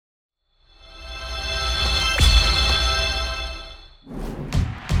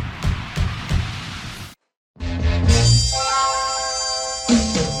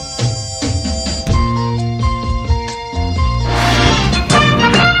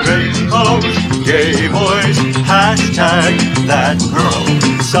gay boys, hashtag that girl.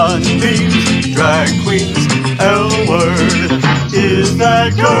 Sunbeams, drag queens, L-word. Is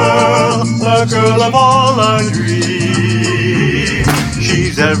that girl, the girl of all I dream?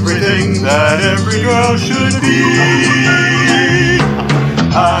 She's everything that every girl should be.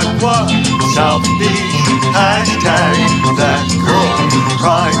 FayWhat, South Beach, hashtag that girl.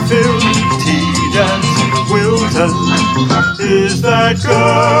 Pride-filled, tea-dance, Wilton. Is that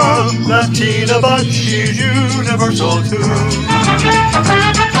girl Latina, but she's universal too?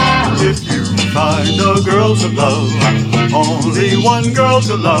 If you find a girl to love, only one girl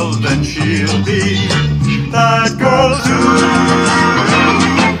to love, then she'll be that girl too.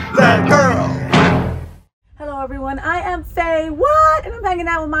 That girl. Hello everyone, I am FayWhat, and I'm hanging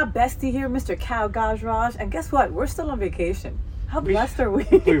out with my bestie here, Mr. Cal Gajraj, and guess what? We're still on vacation. How blessed are we?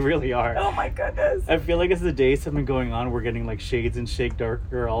 We really are. Oh my goodness. I feel like as the days have been going on, we're getting like shades and shade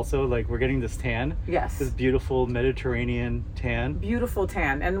darker also. Like we're getting this tan. Yes. This beautiful Mediterranean tan. Beautiful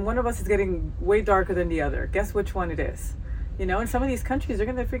tan. And one of us is getting way darker than the other. Guess which one it is? You know, in some of these countries, they're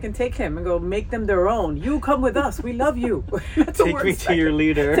going to freaking take him and go make them their own. You come with us. We love you. Take me to your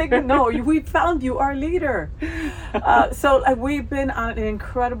leader. We found you, our leader. So we've been on an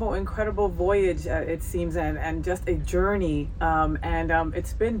incredible voyage, it seems, and just a journey.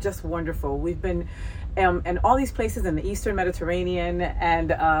 It's been just wonderful. We've been in all these places in the Eastern Mediterranean,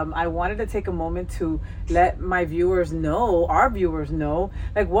 and I wanted to take a moment to let our viewers know,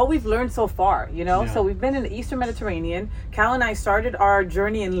 like what we've learned so far, you know? Yeah. So we've been in the Eastern Mediterranean. Cal and I started our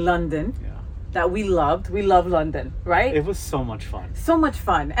journey in London. Yeah. That we loved. We love London, right? It was so much fun. So much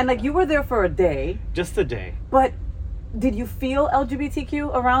fun. And like you were there for a day. Just a day. But did you feel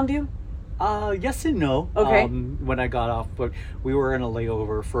LGBTQ around you? Yes and no. Okay. When I got off, but we were in a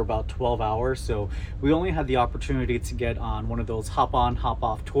layover for about 12 hours, so we only had the opportunity to get on one of those hop on, hop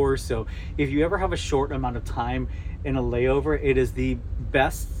off tours. So if you ever have a short amount of time in a layover, it is the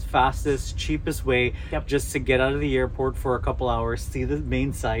best, fastest, cheapest way just to get out of the airport for a couple hours, see the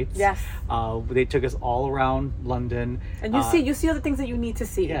main sites. Yes. They took us all around London. And you see all the things that you need to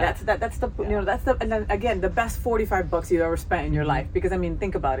see. Yeah. And then again, the best $45 you've ever spent in your life, because I mean,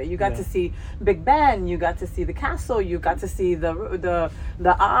 think about it. You got to see Big Ben, you got to see the castle, you got to see the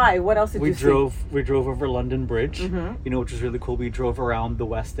Eye. What else did you see? We drove over London Bridge, Mm-hmm. which was really cool. We drove around the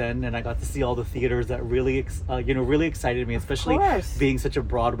West End, and I got to see all the theaters that really excited me, especially being such a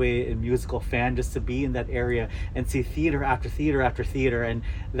Broadway and musical fan, just to be in that area and see theater after theater after theater. And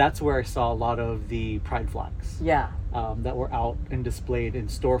that's where I saw a lot of the pride flags. Yeah. That were out and displayed in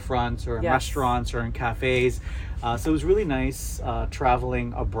storefronts or in restaurants or in cafes. So it was really nice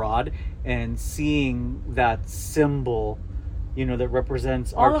traveling abroad and seeing that symbol, that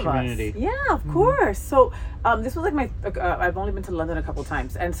represents all our community. Us. Yeah, of course. So this was like I've only been to London a couple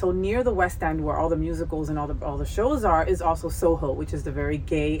times, and so near the West End, where all the musicals and all the shows are, is also Soho, which is the very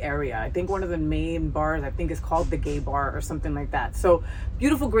gay area. I think one of the main bars, is called the Gay Bar or something like that. So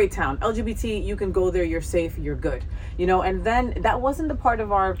beautiful, great town. LGBT, you can go there, you're safe, you're good. And then that wasn't the part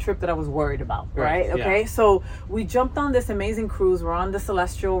of our trip that I was worried about, right? Okay, so we jumped on this amazing cruise. We're on the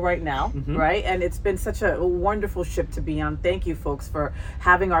Celestial right now, right? And it's been such a wonderful ship to be on. Thank you, folks, for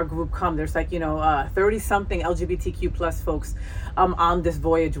having our group come. There's 30-something LGBTQ plus folks on this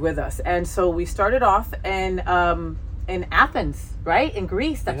voyage with us. And so we started off in Athens, right? In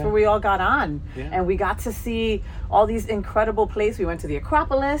Greece. That's where we all got on. Yeah. And we got to see all these incredible places. We went to the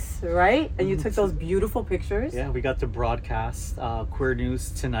Acropolis, right? And you took those beautiful pictures. Yeah, we got to broadcast Queer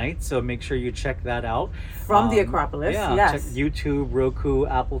News Tonight, so make sure you check that out. From the Acropolis, check YouTube, Roku,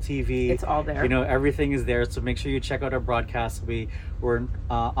 Apple TV. It's all there. Everything is there, so make sure you check out our broadcast. We were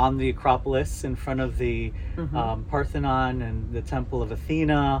on the Acropolis in front of the Parthenon and the Temple of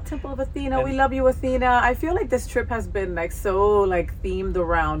Athena. Temple of Athena, we love you, Athena. I feel like this trip has been themed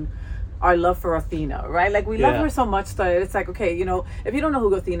around our love for Athena, right? We love her so much that it's okay, if you don't know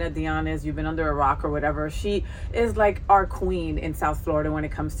who Athena Dion is, you've been under a rock or whatever. She is our queen in South Florida when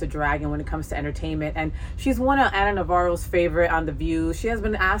it comes to drag and when it comes to entertainment. And she's one of Anna Navarro's favorite on The View. She has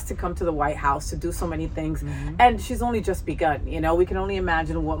been asked to come to the White House to do so many things. And she's only just begun, we can only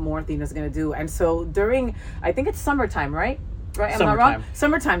imagine what more Athena's going to do. And so during, I think it's summertime, right? Right, am I wrong?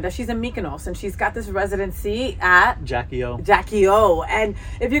 Summertime, that she's in Mykonos, and she's got this residency at Jackie O. And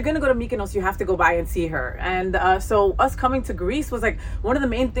if you're gonna go to Mykonos, you have to go by and see her. And so us coming to Greece was one of the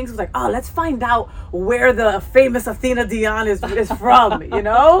main things was let's find out where the famous Athena Dion is from,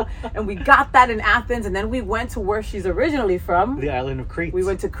 And we got that in Athens, and then we went to where she's originally from, the island of Crete. We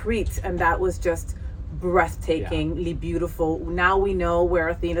went to Crete, and that was just breathtakingly beautiful. Now we know where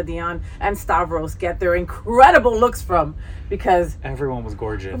Athena, Dion, and Stavros get their incredible looks from, because everyone was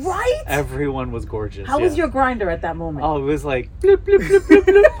gorgeous. Right? Everyone was gorgeous. How was your grinder at that moment? Oh, it was like bloop bloop bloop bloop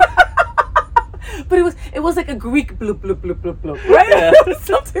bloop. But it was like a Greek bloop bloop bloop bloop bloop, right? Yeah.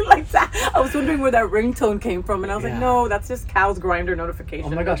 Something like that. I was wondering where that ringtone came from, and I was like, Yeah. no, that's just Cal's grinder notification. Oh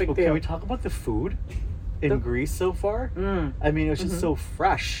my No gosh, big but deal. can we talk about the food in Greece so far? I mean, it was just so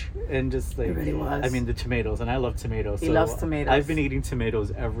fresh and just like, It really was. I mean, the tomatoes, and I love tomatoes. He so loves tomatoes. I've been eating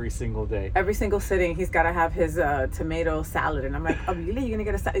tomatoes every single day. Every single sitting, he's got to have his tomato salad, and I'm like, oh really? You're gonna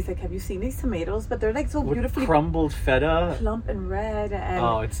get a salad? He's like, have you seen these tomatoes? But they're like so With beautifully crumbled feta. plump and red, and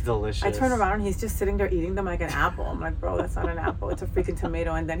Oh, it's delicious. I turn around and he's just sitting there eating them like an apple. I'm like, bro, that's not an apple. It's a freaking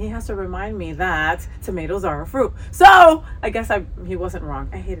tomato. And then he has to remind me that tomatoes are a fruit. So I guess he wasn't wrong.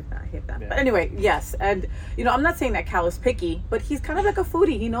 I hated that. Yeah. But anyway, yes. And, I'm not saying that Cal is picky, but he's kind of like a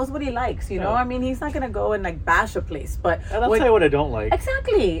foodie. He knows what he likes, you know? Yeah. I mean, he's not going to go and like bash a place. But And I'll tell you what I don't like.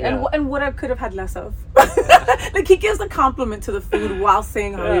 Exactly. Yeah. And what I could have had less of. Like, he gives a compliment to the food while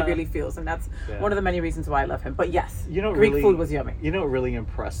saying how he Yeah. really feels. And that's Yeah. one of the many reasons why I love him. But yes, Greek really, food was yummy. You know what really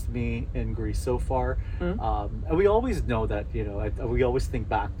impressed me in Greece so far? And we always know that, we always think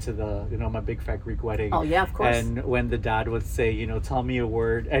back to the, my big fat Greek wedding. Oh, yeah, of course. And when the dad would say, tell me a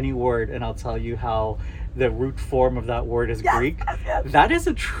word, any word, and I'll tell you how the root form of that word is Yes, Greek. yes. That is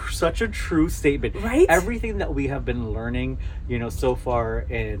such a true statement. Right? Everything that we have been learning, so far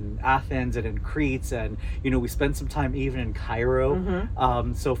in Athens and in Crete, and, we spent some time even in Cairo,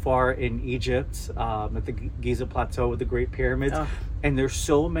 so far in Egypt, at the Giza Plateau with the Great Pyramids. Oh. And there's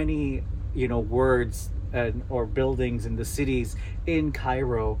so many, words or buildings in the cities in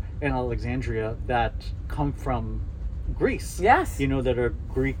Cairo and Alexandria that come from Greece. Yes. That are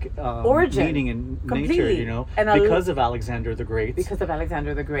Greek Origin. meaning in Completely. nature, And because of Alexander the Great. Because of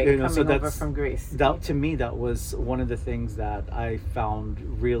Alexander the Great So coming over that's- from Greece. That, to me, that was one of the things that I found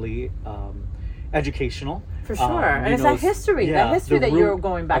really educational. For sure. And it's that history, that history the that you're root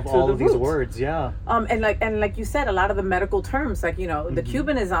going back of to, all the of these roots. words, yeah. And like you said, a lot of the medical terms, like, the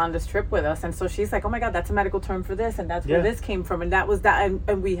Cuban is on this trip with us, and so she's like, oh my God, that's a medical term for this, and that's where Yeah. this came from, and that was that,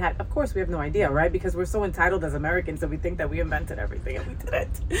 and we had, of course, we have no idea, right? Because we're so entitled as Americans that we think that we invented everything, and we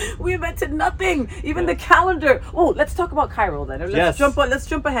didn't. We invented nothing, even the calendar. Oh, let's talk about Cairo then. Let's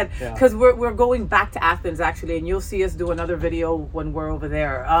jump ahead, Yeah. because we're going back to Athens actually, and you'll see us do another video when we're over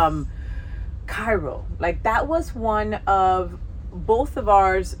there. Cairo, like, that was one of both of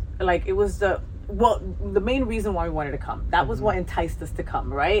ours, like, it was the main reason why we wanted to come. That was what enticed us to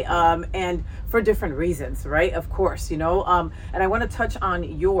come, right? And for different reasons, right? Of course, and I want to touch on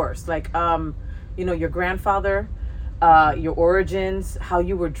yours, like, your grandfather, your origins, how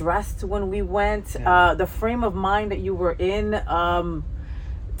you were dressed when we went, the frame of mind that you were in.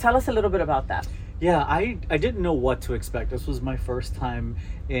 Tell us a little bit about that. Yeah, I didn't know what to expect. This was my first time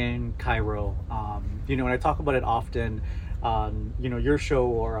in Cairo. And I talk about it often on, your show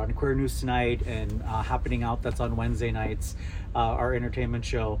or on Queer News Tonight and Happening Out, that's on Wednesday nights, our entertainment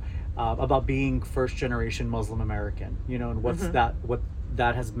show, about being first generation Muslim American, and what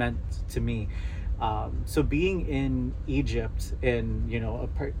that has meant to me. So being in Egypt in, a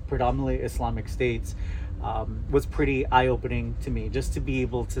predominantly Islamic states, was pretty eye-opening to me, just to be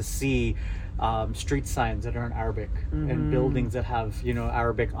able to see street signs that are in Arabic and buildings that have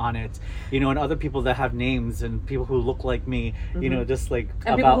Arabic on it, and other people that have names and people who look like me, just like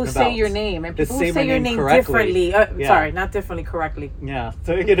and people who say your name and people who say your name differently. Sorry, not differently, correctly. Yeah,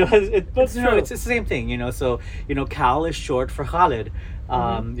 so it's true. It's the same thing, So Cal is short for Khalid.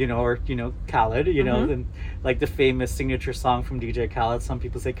 Or Khaled, and like the famous signature song from DJ Khaled. Some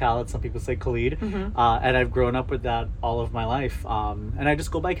people say Khaled, some people say Khalid, and I've grown up with that all of my life. And I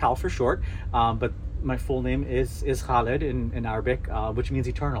just go by Cal for short. But my full name is Khaled in Arabic, which means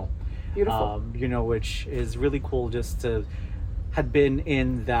eternal. Beautiful. Which is really cool. Just to had been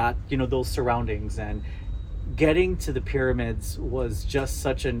in that, those surroundings, and getting to the pyramids was just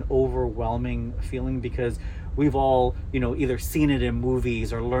such an overwhelming feeling, because we've all, either seen it in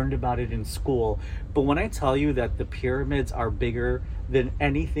movies or learned about it in school. But when I tell you that the pyramids are bigger than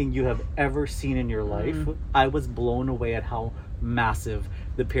anything you have ever seen in your life, I was blown away at how massive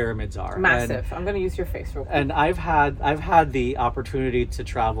the pyramids are. Massive. I'm going to use your face real quick. And I've had the opportunity to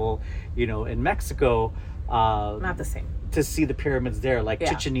travel, in Mexico. Not the same. To see the pyramids there, like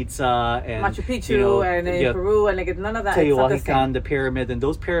Chichen Itza and Machu Picchu and in Peru, and like none of that. Teotihuacan, the pyramid, and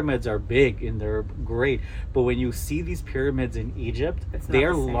those pyramids are big and they're great. But when you see these pyramids in Egypt, they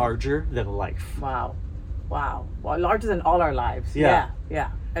are larger than life. Wow, larger than all our lives. Yeah.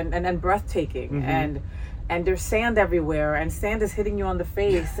 And breathtaking. and there's sand everywhere, and sand is hitting you on the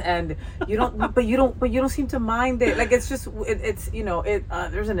face, and you don't seem to mind it. Like, it's just, it's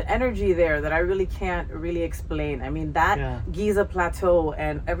there's an energy there that I really can't really explain. I mean, that Giza Plateau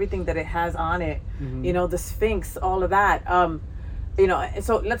and everything that it has on it, the Sphinx, all of that.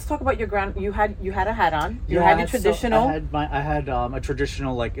 So let's talk about you had a hat on. You had a traditional. So I had a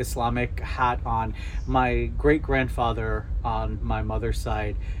traditional, like, Islamic hat on. My great grandfather on my mother's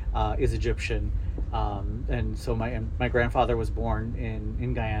side is Egyptian, and so my grandfather was born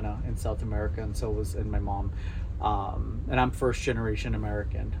in Guyana in South America, and so was my mom, and I'm first generation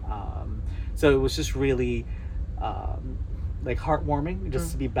American. So it was just really like heartwarming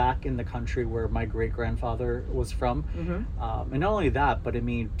just to be back in the country where my great grandfather was from. And not only that, but I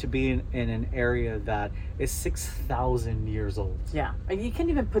mean, to be in an area that is 6,000 years old. Yeah, like, you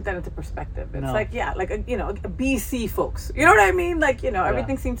can't even put that into perspective. It's like BC folks, you know what I mean? Like,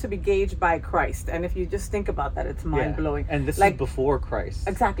 everything seems to be gauged by Christ, and if you just think about that, it's mind-blowing. And this is before Christ.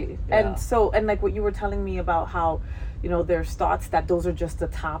 Exactly. And like what you were telling me about how there's thoughts that those are just the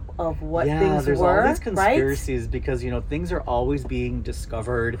top of what things there's were, all these conspiracies, right? Because things are always being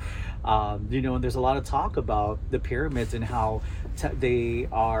discovered, and there's a lot of talk about the pyramids and how they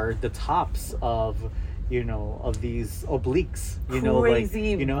are the tops of of these obliques.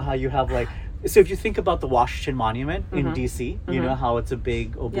 Crazy. Like how you have, like, so if you think about the Washington Monument in DC, you know how it's a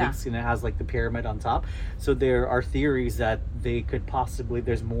big oblique and it has, like, the pyramid on top. So there are theories that they could possibly,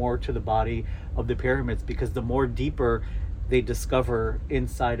 there's more to the body of the pyramids, because the more deeper they discover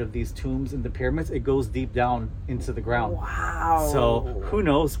inside of these tombs and the pyramids, it goes deep down into the ground. Wow. So who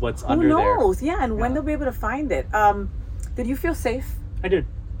knows what's under there? Who knows? Yeah, and when they'll be able to find it. Did you feel safe? I did.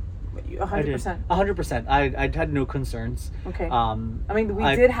 100%. 100%. I had no concerns. Okay. I mean, we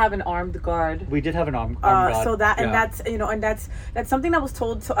did have an armed guard. We did have an armed guard. So that, and that's something that was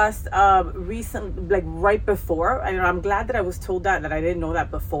told to us recently, like right before. I'm glad that I was told that I didn't know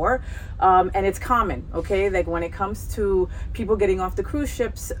that before. And it's common, okay? Like, when it comes to people getting off the cruise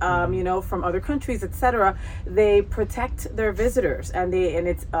ships, from other countries, etc., they protect their visitors, and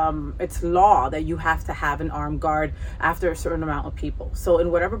it's law that you have to have an armed guard after a certain amount of people. So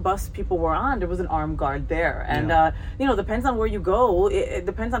in whatever bus people were on, there was an armed guard there, and depends on where you go. It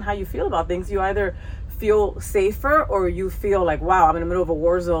depends on how you feel about things. You either feel safer or you feel like, wow, I'm in the middle of a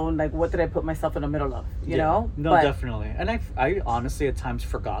war zone. Like, what did I put myself in the middle of? You know? No, definitely. And I honestly at times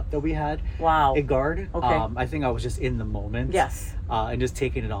forgot that we had a guard. Okay. I think I was just in the moment. Yes. And just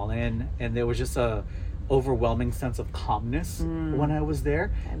taking it all in, and there was just a overwhelming sense of calmness when I was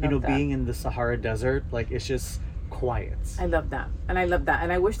there. Being in the Sahara Desert, like, it's just quiet. I love that.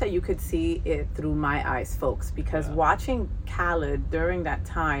 And I wish that you could see it through my eyes, folks, because watching Khaled during that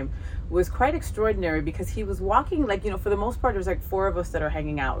time was quite extraordinary, because he was walking, like, for the most part, there's like 4 of us that are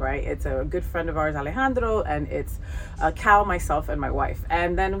hanging out, right? It's a good friend of ours, Alejandro, and it's Cal, myself, and my wife.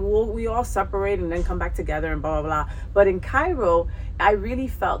 And then we all separate and then come back together and blah, blah, blah. But in Cairo, I really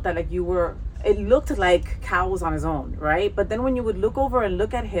felt that, like, it looked like Cal was on his own, right? But then when you would look over and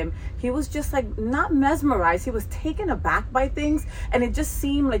look at him, he was just, like, not mesmerized. He was taken aback by things. And it just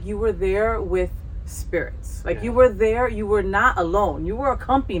seemed like you were there with spirits. Like, you were there, you were not alone. You were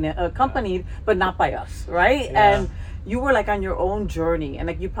accompanied, but not by us, right? Yeah. And you were, like, on your own journey. And,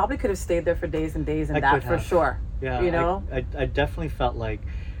 like, you probably could have stayed there for days and days, and that for sure. Yeah, I definitely felt like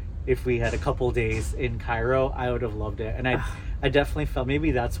if we had a couple days in Cairo, I would have loved it. And I definitely felt maybe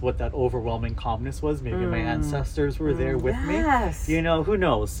that's what that overwhelming calmness was. Maybe my ancestors were there with me. Who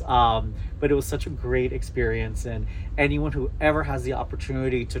knows? But it was such a great experience. And anyone who ever has the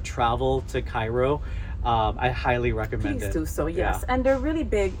opportunity to travel to Cairo, I highly recommend it. Please do so, yes. And they're really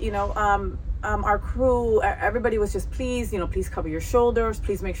big, our crew, everybody was just, please cover your shoulders.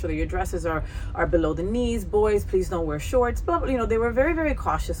 Please make sure that your dresses are below the knees. Boys, please don't wear shorts. But, they were very, very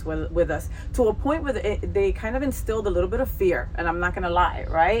cautious with us, to a point where they kind of instilled a little bit of fear. And I'm not going to lie,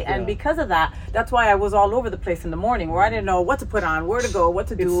 right? Yeah. And because of that, that's why I was all over the place in the morning, where I didn't know what to put on, where to go, what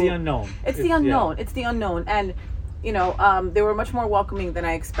to do. It's the unknown. It's the unknown. It's the unknown. And they were much more welcoming than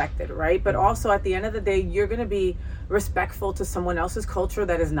I expected, right? But also, at the end of the day, you're going to be respectful to someone else's culture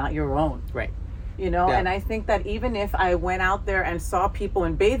that is not your own. Right. And I think that even if I went out there and saw people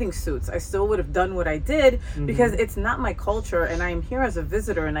in bathing suits, I still would have done what I did, because it's not my culture, and I am here as a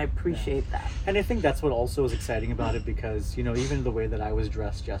visitor, and I appreciate that. And I think that's what also was exciting about it, because, even the way that I was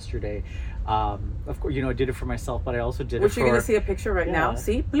dressed yesterday, Of course, I did it for myself, but I also did Which it for... you're going to see a picture right now. Yeah.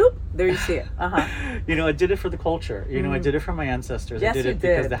 See? Bloop. There you see it. Uh-huh. I did it for the culture. I did it for my ancestors. Yes, I did you it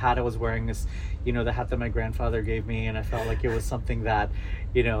because did. the hat I was wearing is, the hat that my grandfather gave me, and I felt like it was something that,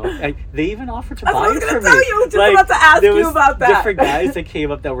 they even offered to That's what buy I was it gonna for tell me. you. Just about to ask there you was about that. Different guys that came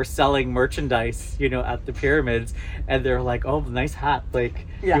up that were selling merchandise, at the pyramids, and they're like, "Oh, nice hat! Like,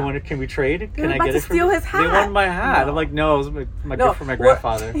 Yeah. Can we trade? They Can were I about get to it from steal you?" his hat. They wanted my hat. No. I'm like, "No, it was my gift from my Well,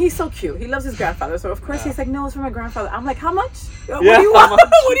 grandfather." he's so cute. He loves his grandfather. So, of course, he's like, no, it's from my grandfather. I'm like, how much? What Yeah, do you how want?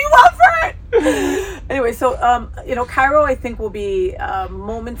 much? What do you want for it? Anyway, so, Cairo, I think, will be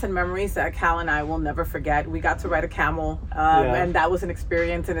moments and memories that Cal and I will never forget. We got to ride a camel, and that was an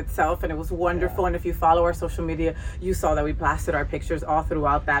experience in itself, and it was wonderful. Yeah. And if you follow our social media, you saw that we blasted our pictures all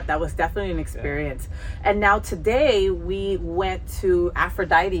throughout that. That was definitely an experience. And now today, we went to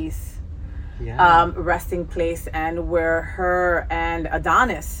Aphrodite's resting place, and where her and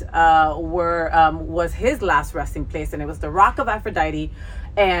Adonis was his last resting place, and it was the Rock of Aphrodite,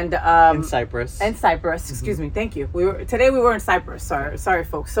 and in Cyprus. Excuse me, thank you. We were in Cyprus. Sorry,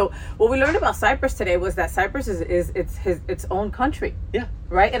 folks. So what we learned about Cyprus today was that Cyprus is its own country. Yeah.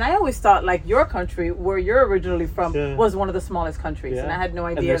 Right, and I always thought like your country, where you're originally from, Yeah. was one of the smallest countries, and I had no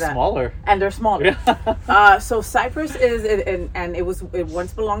idea and they're smaller. And they're smaller. Yeah. So Cyprus it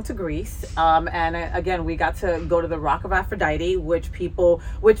once belonged to Greece. Again, we got to go to the Rock of Aphrodite, which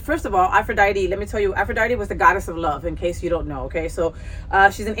first of all, Aphrodite, let me tell you, Aphrodite was the goddess of love, in case you don't know. Okay, so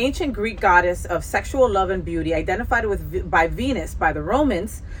she's an ancient Greek goddess of sexual love and beauty, identified by Venus by the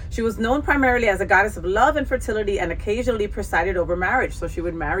Romans. She was known primarily as a goddess of love and fertility, and occasionally presided over marriage. So she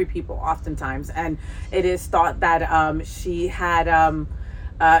would marry people oftentimes, and it is thought that she had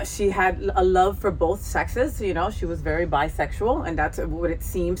a love for both sexes. She was very bisexual, and that's what it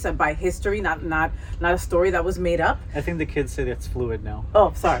seems by history, not a story that was made up. I think the kids say that's fluid now.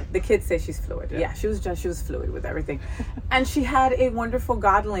 Oh, sorry. The kids say she's fluid. Yeah, she was fluid with everything. And she had a wonderful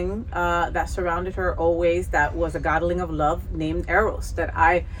godling that surrounded her always, that was a godling of love named Eros, that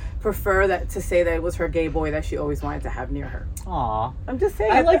I prefer to say that it was her gay boy that she always wanted to have near her. Aw. I'm just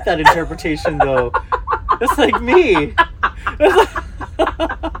saying. I like that interpretation, though. That's like me.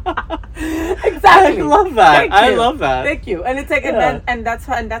 Exactly. I love that. Thank you. I love that. Thank you. And it's like, and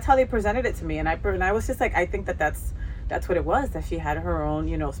that's how they presented it to me. And I was just like, I think that's what it was, that she had her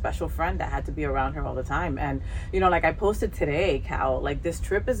own, special friend that had to be around her all the time. And, like I posted today, Cal, like this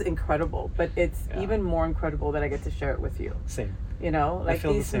trip is incredible, but it's even more incredible that I get to share it with you. Same. Like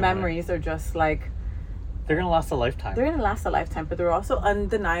these memories are just like, they're going to last a lifetime. They're going to last a lifetime, but they're also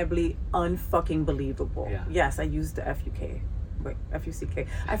undeniably unfucking believable. Yeah. Yes, I used the F-U-K. Wait, F-U-C-K.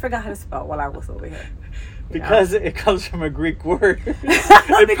 I forgot how to spell while I was over here. Because it comes from a Greek word.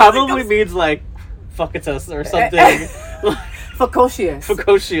 It probably means like fuckitus or something. Fecocious.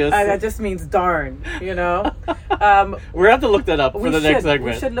 Fecocious. That just means darn, We're going to have to look that up for the next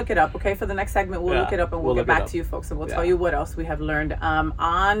segment. We should look it up, okay? For the next segment, we'll look it up, and we'll get back to you folks, and we'll tell you what else we have learned.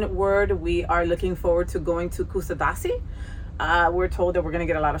 Onward, we are looking forward to going to Kusadasi. We're told that we're going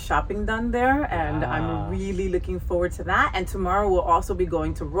to get a lot of shopping done there, and I'm really looking forward to that. And tomorrow we'll also be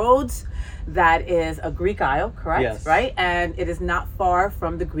going to Rhodes. That is a Greek isle, correct? Yes. Right? And it is not far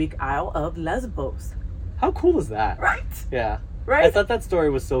from the Greek isle of Lesbos. How cool is that? Right? Yeah. Right? I thought that story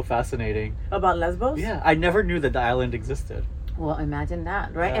was so fascinating. About Lesbos? Yeah. I never knew that the island existed. Well, imagine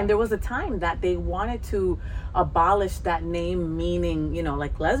that, right? Yeah. And there was a time that they wanted to abolish that name, meaning,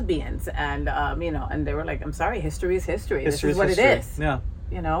 like lesbians, and and they were like, "I'm sorry, history is history. This is what it is." Yeah.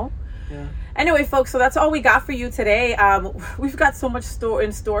 Yeah. Anyway, folks, so that's all we got for you today. We've got so much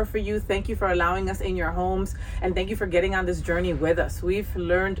in store for you. Thank you for allowing us in your homes, and thank you for getting on this journey with us. We've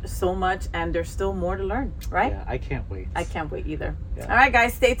learned so much, and there's still more to learn, right? Yeah, I can't wait. I can't wait either. Yeah. All right,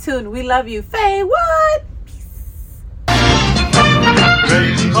 guys, stay tuned. We love you. FayWhat?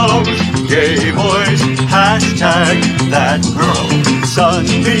 Rainbows, gay boys, hashtag that girl.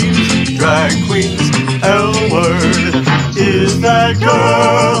 Sunbeams, drag queens, L-word is that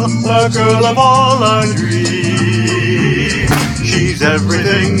girl, the girl of all our dreams. She's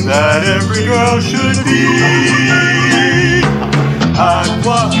everything that every girl should be.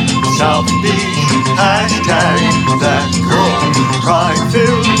 Aqua, South Beach, hashtag that girl.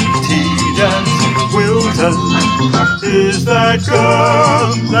 Pride-filled, tea-dance, Wilton is that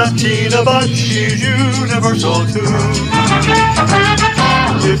girl, Latina, but she's universal too.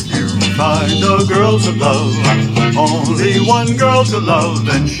 If you find a girl to love, only one girl to love,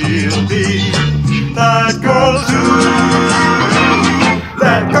 then she'll be that girl too.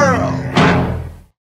 That girl.